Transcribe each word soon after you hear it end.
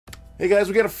Hey guys,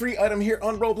 we got a free item here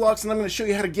on Roblox and I'm going to show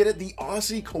you how to get it, the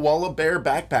Aussie Koala Bear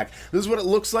Backpack. This is what it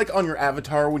looks like on your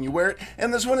avatar when you wear it,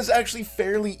 and this one is actually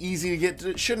fairly easy to get.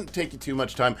 It shouldn't take you too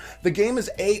much time. The game is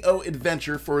AO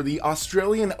Adventure for the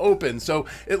Australian Open, so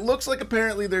it looks like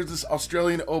apparently there's this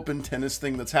Australian Open tennis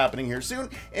thing that's happening here soon,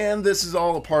 and this is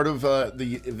all a part of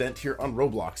the event here on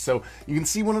Roblox. So you can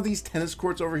see one of these tennis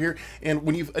courts over here, and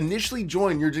when you've initially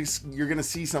joined, you're going to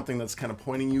see something that's kind of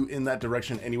pointing you in that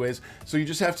direction anyways, so you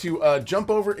just have to jump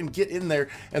over and get in there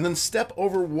and then step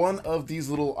over one of these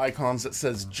little icons that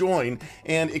says join,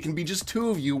 and it can be just two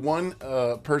of you, one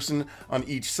person on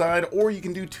each side, or you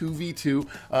can do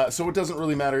 2v2, so it doesn't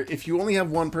really matter. If you only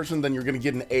have one person, then you're going to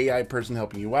get an AI person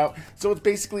helping you out, so it's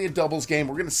basically a doubles game.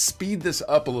 We're going to speed this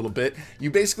up a little bit.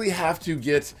 You basically have to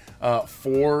get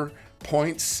 4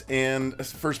 points, and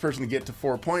first person to get to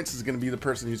 4 points is going to be the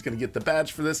person who's going to get the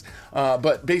badge for this,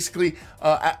 but basically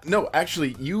no,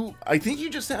 actually I think you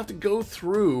just have to go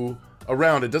through a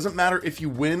round. It doesn't matter if you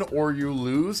win or you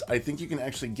lose. I think you can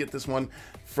actually get this one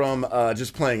from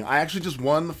just playing. I actually just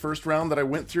won the first round that I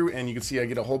went through, and you can see I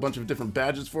get a whole bunch of different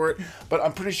badges for it, but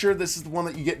I'm pretty sure this is the one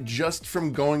that you get just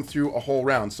from going through a whole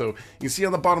round. So you can see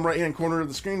on the bottom right hand corner of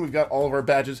the screen, we've got all of our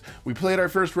badges. We played our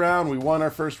first round, we won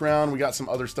our first round, we got some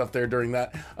other stuff there during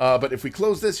that, but if we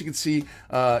close this, you can see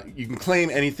you can claim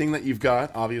anything that you've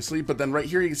got, obviously, but then right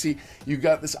here you can see you've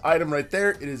got this item right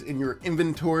there. It is in your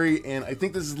inventory, and I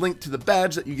think this is linked to the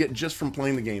badge that you get just from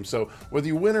playing the game. So whether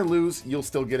you win or lose, you'll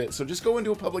still get it. So just go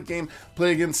into a public game,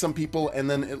 play against some people, and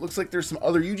then it looks like there's some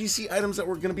other UGC items that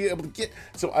we're going to be able to get.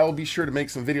 So I will be sure to make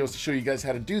some videos to show you guys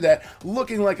how to do that,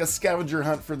 looking like a scavenger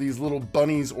hunt for these little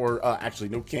bunnies, or actually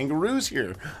no, kangaroos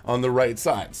here on the right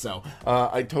side. So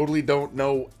I totally don't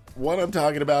know what I'm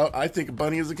talking about. I think a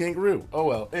bunny is a kangaroo. Oh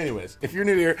well. Anyways, if you're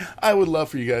new here, I would love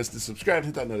for you guys to subscribe,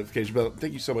 hit that notification bell.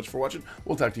 Thank you so much for watching.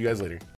 We'll talk to you guys later.